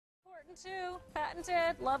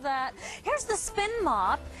Patented. Love that. Here's the spin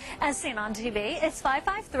mop, as seen on TV. It's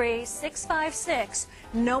 553-656.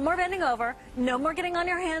 No more bending over. No more getting on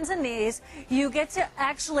your hands and knees. You get to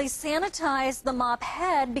actually sanitize the mop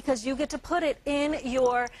head because you get to put it in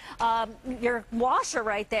your washer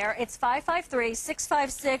right there. It's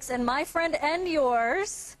 553-656, and my friend and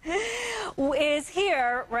yours is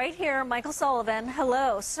here, right here, Michael Sullivan.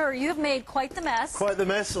 Hello, sir. You've made quite the mess. Quite the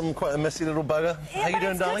mess. I'm quite a messy little bugger. Yeah, how you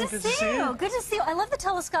doing, darling? Good to see you. Good to see you. I love the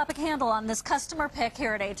telescopic handle on this customer pick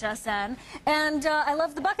here at HSN, and I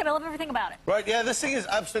love the bucket. I love everything about it. Right, yeah, this thing is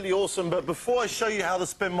absolutely awesome, but before I show you how the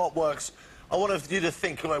spin mop works, I want you to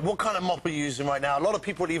think, like, what kind of mop are you using right now? A lot of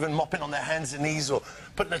people are even mopping on their hands and knees or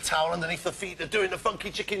putting a towel underneath their feet. They're doing the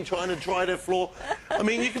funky chicken trying to dry their floor. I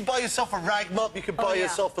mean, you can buy yourself a rag mop. You can buy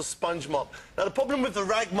yourself a sponge mop. Now, the problem with the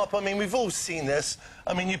rag mop, I mean, we've all seen this.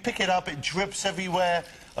 I mean, you pick it up, it drips everywhere.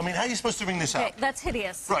 I mean, how are you supposed to wring this out? That's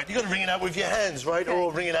hideous. Right, you've got to wring it out with your hands, right? Okay.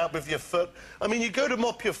 Or wring it out with your foot. I mean, you go to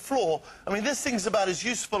mop your floor. I mean, this thing's about as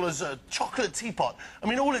useful as a chocolate teapot. I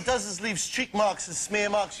mean, all it does is leave streak marks and smear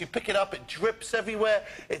marks. You pick it up, it drips everywhere.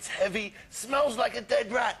 It's heavy, smells like a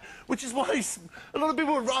dead rat, which is why a lot of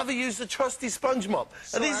people would rather use the trusty sponge mop.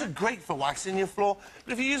 Sure. Now, these are great for waxing your floor,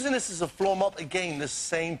 but if you're using this as a floor mop, again, the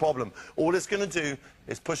same problem. All it's going to do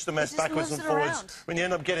is push the mess backwards and forwards. When you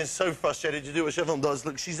end up getting so frustrated, you do what Chevron does.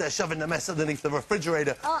 Look, she's there shoving the mess underneath the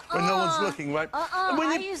refrigerator when no one's looking, right?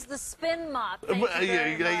 I use the spin mop.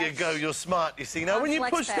 There you go. You're smart, you see. Now, when you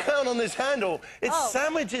push down on this handle, it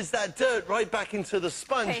sandwiches that dirt right back into the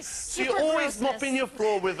sponge. Okay, so you're always mopping your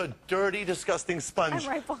floor with a dirty, disgusting sponge. I'm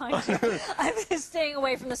right behind you. I'm just staying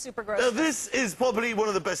away from the super gross. Now, this is probably one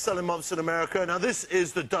of the best-selling mops in America. Now, this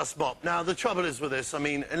is the dust mop. Now, the trouble is with this, I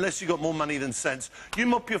mean, unless you got more money than sense, you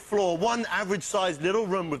mop your floor, one average-sized little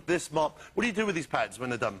room with this mop. What do you do with these pads when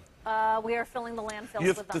they're done? We are filling the landfills with them.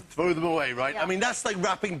 You have to throw them away, right? Yeah. I mean, that's like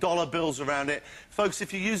wrapping dollar bills around it. Folks,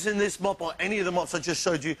 if you're using this mop or any of the mops I just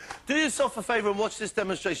showed you, do yourself a favor and watch this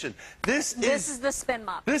demonstration. This is the spin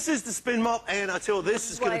mop. This is the spin mop, and I tell you, this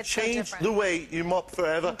is going to change the way you mop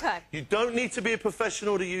forever. Okay. You don't need to be a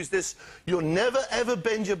professional to use this. You'll never, ever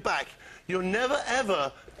bend your back. You'll never,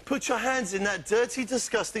 ever put your hands in that dirty,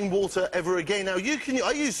 disgusting water ever again. Now,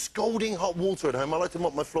 I use scalding hot water at home. I like to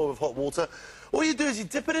mop my floor with hot water. All you do is you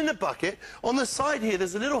dip it in a bucket. On the side here,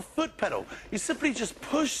 there's a little foot pedal. You simply just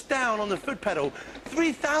push down on the foot pedal,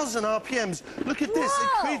 3,000 RPMs. Look at this. It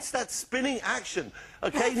creates that spinning action.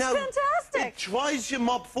 Okay, that's fantastic. It dries your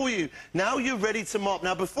mop for you. Now you're ready to mop.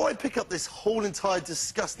 Now, before I pick up this whole entire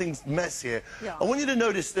disgusting mess here, I want you to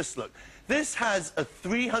notice this, look. This has a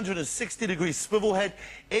 360-degree swivel head.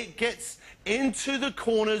 It gets into the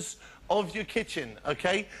corners of your kitchen,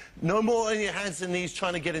 okay? No more on your hands and knees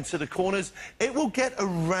trying to get into the corners. It will get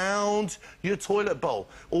around your toilet bowl,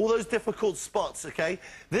 all those difficult spots, okay?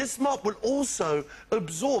 This mop will also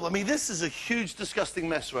absorb. I mean, this is a huge, disgusting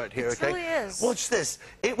mess right here, okay? It really is. Watch this.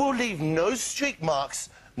 It will leave no streak marks,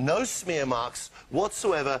 no smear marks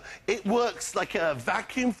whatsoever. It works like a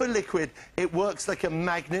vacuum for liquid. It works like a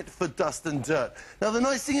magnet for dust and dirt. Now, the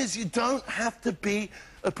nice thing is you don't have to be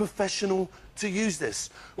a professional to use this.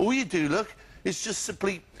 All you do, look, is just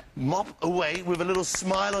simply mop away with a little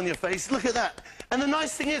smile on your face. Look at that. And the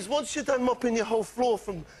nice thing is, once you're done mopping your whole floor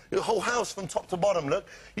from your whole house from top to bottom, look,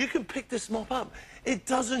 you can pick this mop up. It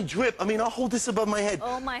doesn't drip. I mean, I'll hold this above my head.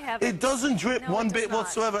 Oh, my heavens. It doesn't drip one bit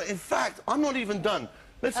whatsoever. In fact, I'm not even done.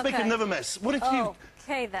 Let's make another mess. What if you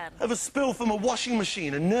have a spill from a washing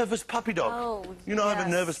machine, a nervous puppy dog? Oh, you know I have a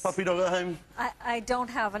nervous puppy dog at home? I don't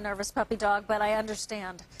have a nervous puppy dog, but I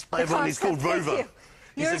understand. I have one. He's called Rover.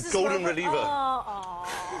 He's a golden reliever.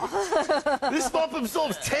 This mop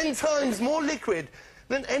absorbs 10 times more liquid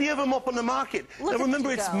than any other mop on the market. Now,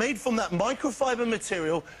 remember, it's made from that microfiber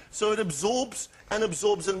material, so it absorbs and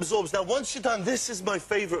absorbs and absorbs. Now, once you're done, this is my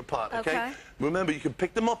favorite part, okay? Remember, you can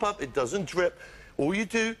pick the mop up. It doesn't drip. All you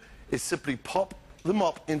do is simply pop the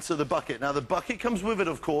mop into the bucket. Now, the bucket comes with it,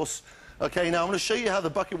 of course. Okay, now I'm going to show you how the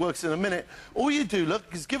bucket works in a minute. All you do, look,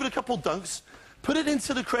 is give it a couple dunks, put it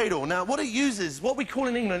into the cradle. Now, what it uses, what we call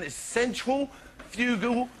in England, is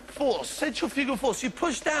centrifugal force. Centrifugal force. You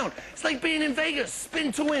push down. It's like being in Vegas.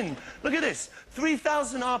 Spin to win. Look at this.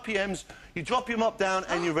 3,000 RPMs. You drop your mop down,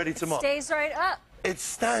 and you're ready to mop. Stays right up. It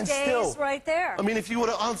stands still. Stays right there. I mean, if you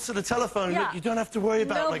want to answer the telephone, look, you don't have to worry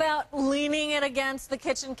about about leaning it against the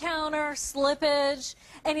kitchen counter, slippage.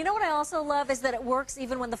 And you know what I also love is that it works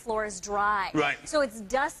even when the floor is dry. Right. So it's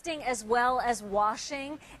dusting as well as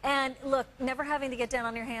washing. And look, never having to get down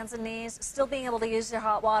on your hands and knees, still being able to use your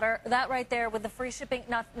hot water. That right there with the free shipping,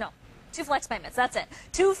 no. 2 flex payments. That's it.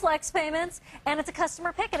 2 flex payments, and it's a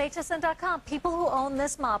customer pick at hsn.com. People who own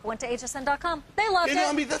this mop went to hsn.com. They loved it.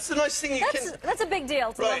 I mean, that's the nice thing That's a big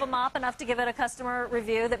deal to Right. love a mop enough to give it a customer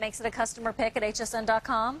review that makes it a customer pick at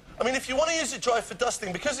hsn.com. I mean, if you want to use it dry for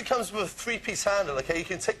dusting, because it comes with a 3-piece handle, okay, you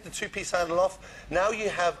can take the 2-piece handle off. Now you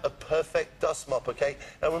have a perfect dust mop, okay?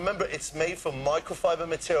 Now remember, it's made from microfiber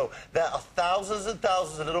material. There are thousands and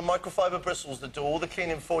thousands of little microfiber bristles that do all the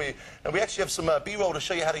cleaning for you. And we actually have some B-roll to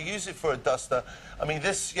show you how to use it for a duster. I mean,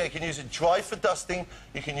 this, yeah, you can use it dry for dusting,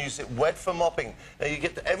 you can use it wet for mopping. Now you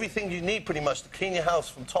get everything you need pretty much to clean your house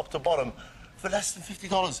from top to bottom for less than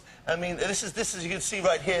 $50. I mean, this is you can see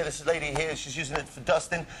right here, this lady here, she's using it for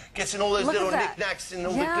dusting, gets in all those little knickknacks in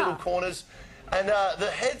all the little corners. And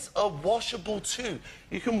the heads are washable too.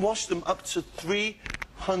 You can wash them up to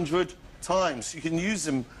 300 times. You can use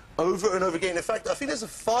them over and over again. In fact, I think there's a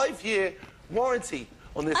 5-year warranty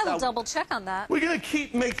on this. I will double check on that. We're going to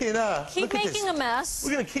keep making a mess.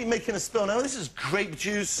 We're going to keep making a spill. Now, this is grape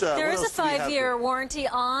juice. There is a 5-year warranty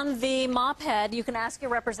on the mop head. You can ask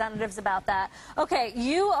your representatives about that. Okay,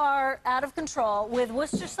 you are out of control with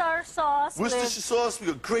Worcestershire sauce. Worcestershire sauce. We've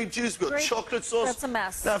got grape juice. We've got chocolate sauce. That's a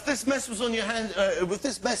mess. Now, if this mess was on your hand, if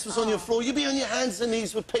this mess was on your floor, you'd be on your hands and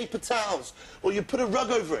knees with paper towels, or you put a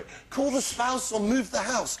rug over it. Call the spouse or move the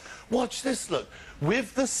house. Watch this. Look.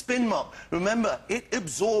 With the spin mop, remember, it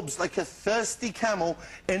absorbs like a thirsty camel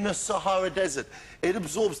in the Sahara Desert. It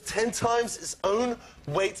absorbs 10 times its own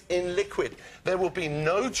weight in liquid. There will be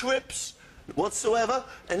no drips whatsoever,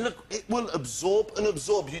 and look, it will absorb and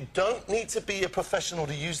absorb. You don't need to be a professional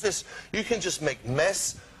to use this. You can just make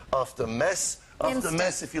mess after mess after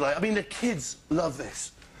mess, if you like. I mean, the kids love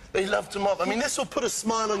this. They love to mop. I mean, this will put a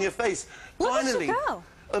smile on your face. Finally,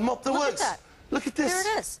 a mop that works. Look at this.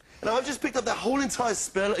 There it is. Now, I've just picked up that whole entire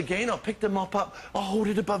spill. Again, I'll pick the mop up. I'll hold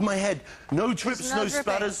it above my head. No drips, no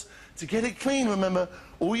splatters. To get it clean, remember,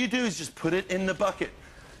 all you do is just put it in the bucket.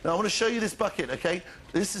 Now, I want to show you this bucket, okay?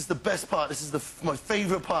 This is the best part. This is my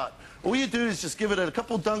favorite part. All you do is just give it a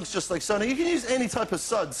couple dunks, just like so. Now, you can use any type of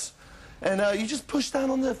suds. And you just push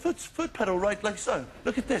down on the foot pedal, right, like so.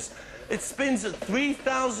 Look at this. It spins at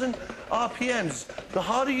 3,000 RPMs. The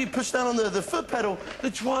harder you push down on the foot pedal, the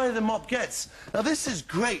drier the mop gets. Now, this is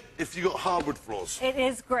great if you've got hardwood floors. It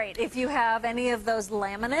is great if you have any of those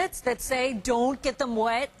laminates that say don't get them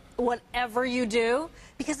wet, whatever you do,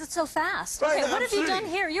 because it's so fast. Right, okay, what have you done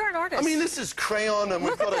here? You're an artist. I mean, this is crayon, and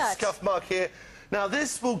we've got a scuff mark here. Now,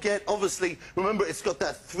 this will get, obviously, remember, it's got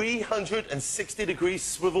that 360-degree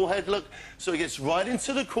swivel head look, so it gets right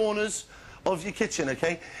into the corners of your kitchen,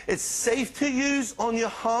 okay? It's safe to use on your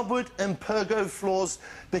hardwood and pergo floors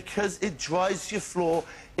because it dries your floor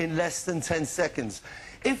in less than 10 seconds.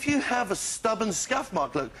 If you have a stubborn scuff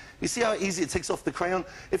mark, look, you see how easy it takes off the crayon?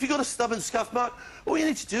 If you've got a stubborn scuff mark, all you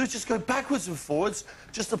need to do is just go backwards and forwards,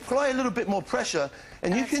 just apply a little bit more pressure,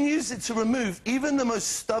 and you can use it to remove even the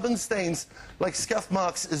most stubborn stains, like scuff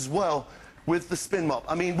marks as well, with the spin mop.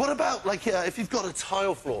 I mean, what about, like, if you've got a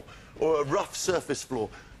tile floor or a rough surface floor?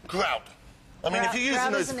 Grout. I mean, if you're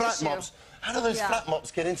using those flat mops, how do those flat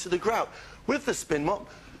mops get into the grout? With the spin mop,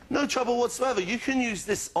 no trouble whatsoever. You can use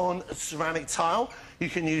this on a ceramic tile. You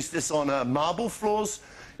can use this on marble floors.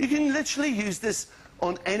 You can literally use this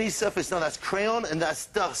on any surface. Now, that's crayon and that's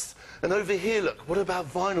dust. And over here, look, what about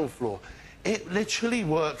vinyl floor? It literally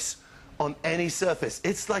works on any surface.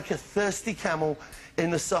 It's like a thirsty camel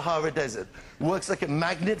in the Sahara Desert. Works like a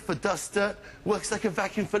magnet for dust dirt, works like a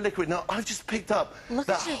vacuum for liquid. Now, I've just picked up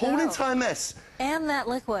that whole entire mess. And that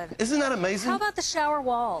liquid. Isn't that amazing? How about the shower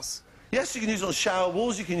walls? Yes, you can use it on shower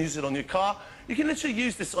walls, you can use it on your car. You can literally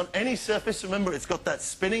use this on any surface. Remember, it's got that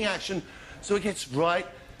spinning action, so it gets right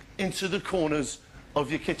into the corners of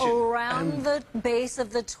your kitchen. Around the base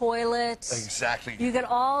of the toilet. Exactly. You get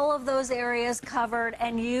all of those areas covered,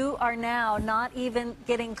 and you are now not even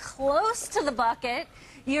getting close to the bucket.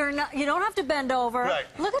 You don't have to bend over. Right.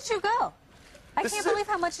 Look at you go. I can't believe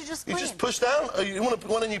how much you just cleaned. You just push down. You want to,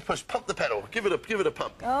 why don't you push? Pump the pedal. Give it a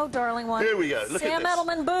pump. Oh, darling one. Here we go. Look at this. Sam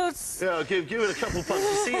Edelman boots. Yeah, give it a couple pumps.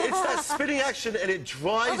 You see, it's that spinning action, and it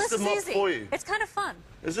dries the mop for you. It's kind of fun.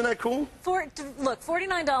 Isn't that cool? Look,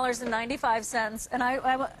 $49.95, and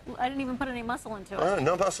I didn't even put any muscle into it. Oh,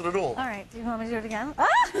 no muscle at all. All right, do you want me to do it again? Ah!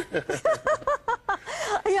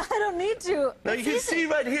 Yeah, I don't need to. Now, you can see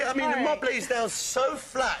right here, I mean, the mop lays down so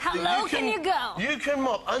flat. How low can you go? You can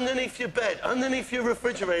mop underneath your bed, underneath your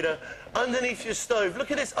refrigerator, underneath your stove.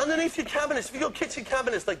 Look at this, underneath your cabinets. If you've got kitchen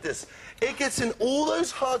cabinets like this, it gets in all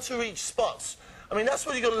those hard-to-reach spots. I mean, that's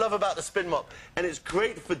what you've got to love about the spin mop. And it's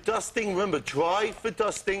great for dusting. Remember, dry for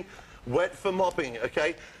dusting, wet for mopping,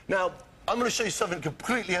 okay? Now, I'm going to show you something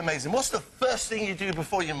completely amazing. What's the first thing you do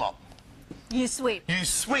before you mop? You sweep. You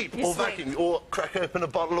sweep You or sweep. vacuum or crack open a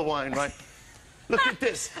bottle of wine, right? Look at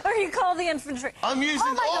this. Or you call the infantry. I'm using,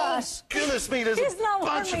 oh my gosh. Goodness me, there's He's a not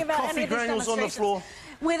bunch warning of about coffee any of these granules on the floor.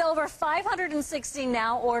 With over 560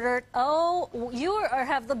 now ordered, you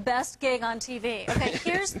have the best gig on TV. Okay,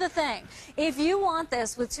 here's the thing. If you want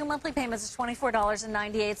this with 2 monthly payments of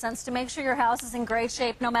 $24.98 to make sure your house is in great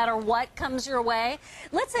shape no matter what comes your way,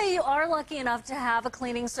 let's say you are lucky enough to have a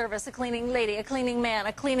cleaning service, a cleaning lady, a cleaning man,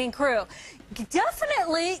 a cleaning crew.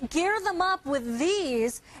 Definitely gear them up with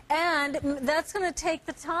these, and that's going to take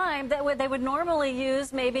the time that they would normally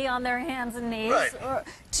use maybe on their hands and knees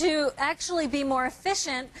to actually be more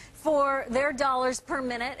efficient for their dollars per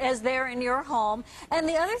minute as they're in your home. And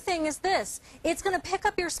the other thing is this, it's going to pick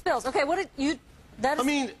up your spills. Okay, what did you... That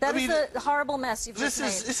is a horrible mess you've just made.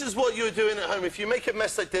 This is what you're doing at home. If you make a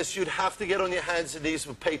mess like this, you'd have to get on your hands and knees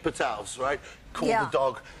with paper towels, right? Call the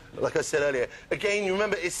dog, like I said earlier. Again, you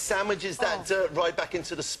remember, it sandwiches that dirt right back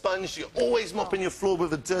into the sponge. You're always mopping your floor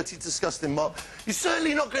with a dirty, disgusting mop. You're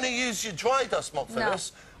certainly not going to use your dry dust mop for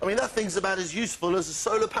this. I mean, that thing's about as useful as a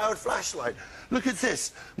solar-powered flashlight. Look at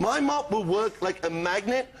this. My mop will work like a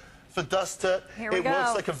magnet for dust dirt. It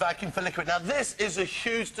works like a vacuum for liquid. Now, this is a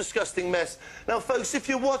huge, disgusting mess. Now, folks, if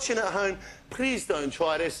you're watching at home, please don't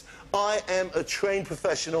try this. I am a trained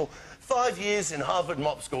professional. 5 years in Harvard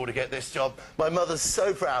Mop School to get this job. My mother's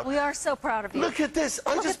so proud. We are so proud of you. Look at this.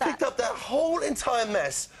 I just picked up that whole entire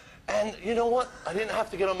mess. And you know what? I didn't have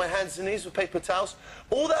to get on my hands and knees with paper towels.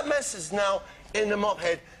 All that mess is now in the mop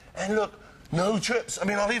head. And look, no drips. I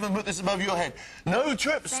mean, I'll even put this above your head. No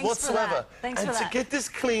drips whatsoever. Thanks for that. And to get this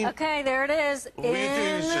clean... Okay, there it is. All you do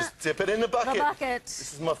is just dip it in the bucket.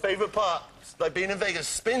 This is my favourite part. It's like being in Vegas.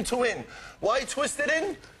 Spin to win. Why twist it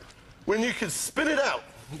in when you can spin it out?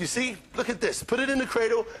 You see? Look at this. Put it in the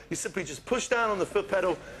cradle. You simply just push down on the foot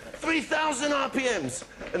pedal. 3,000 RPMs.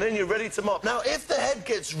 And then you're ready to mop. Now, if the head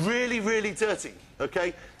gets really, really dirty,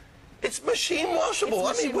 okay, it's machine washable.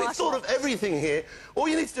 I mean, we thought of everything here. All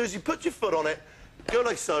you need to do is you put your foot on it, go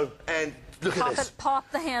like so, and look at this.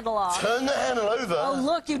 Pop the handle off. Turn the handle over. Oh,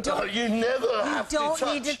 look, you don't... you never have to touch. You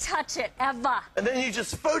don't need to touch it, ever. And then you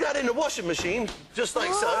just throw that in the washing machine, just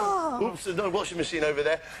like so. Oops, there's no washing machine over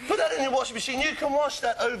there. Put that in the washing machine. You can wash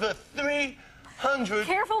that over 300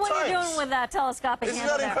 Careful what times. you're doing with that telescopic handle.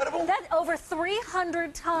 Isn't that incredible? That's over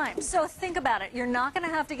 300 times. So think about it. You're not going to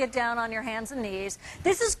have to get down on your hands and knees.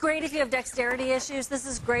 This is great if you have dexterity issues. This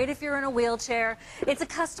is great if you're in a wheelchair. It's a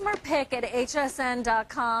customer pick at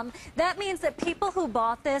hsn.com. That means that people who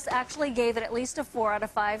bought this actually gave it at least a 4 out of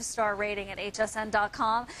 5 star rating at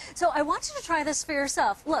hsn.com. So I want you to try this for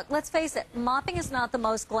yourself. Look, let's face it, mopping is not the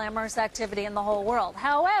most glamorous activity in the whole world.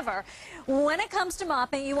 However, when it comes to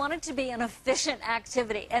mopping, you want it to be an efficient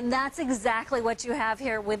activity, and that's exactly what you have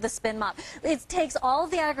here with the spin mop. It takes all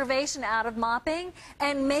of the aggravation out of mopping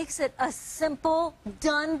and makes it a simple,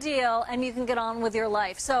 done deal, and you can get on with your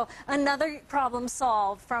life. So another problem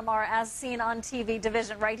solved from our As Seen on TV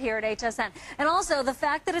division right here at HSN. And also, the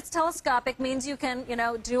fact that it's telescopic means you can, you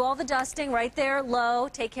know, do all the dusting right there low,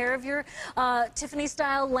 take care of your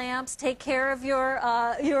Tiffany-style lamps, take care of your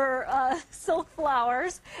silk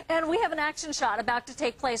flowers, and we have an action shot about to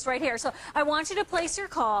take place right here. So I want you to place your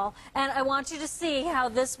call, and I want you to see how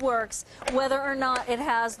this works, whether or not it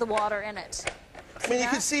has the water in it. I mean, you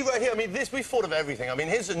can see right here, I mean, we thought of everything. I mean,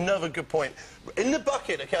 here's another good point. In the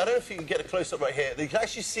bucket, okay, I don't know if you can get a close-up right here. You can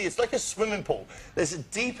actually see it's like a swimming pool. There's a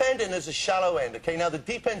deep end and there's a shallow end, okay? Now, the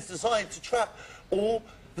deep end's designed to trap all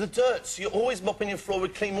the dirt, so you're always mopping your floor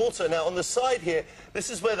with clean water. Now, on the side here, this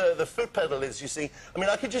is where the foot pedal is, you see. I mean,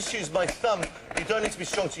 I could just use my thumb. You don't need to be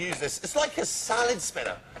strong to use this. It's like a salad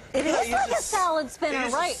spinner. It is like a salad spinner,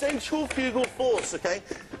 right? It's centrifugal force, okay?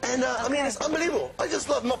 And, I mean, it's unbelievable. I just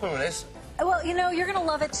love mopping with this. Well, you know, you're going to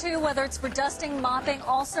love it, too, whether it's for dusting, mopping,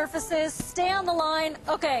 all surfaces. Stay on the line.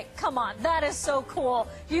 Okay, come on. That is so cool.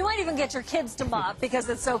 You might even get your kids to mop because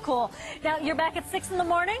it's so cool. Now, you're back at 6 in the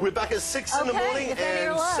morning? We're back at 6 in the morning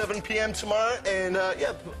and 7 p.m. tomorrow. And,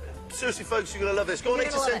 yeah, seriously, folks, you're going to love this. Go on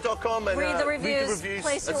hsn.com and read the reviews.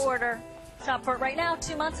 Place your order. Shop for it right now.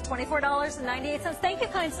 2 months, $24.98. Thank you,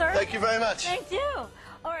 kind sir. Thank you very much. Thank you.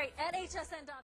 All right, at hsn.com.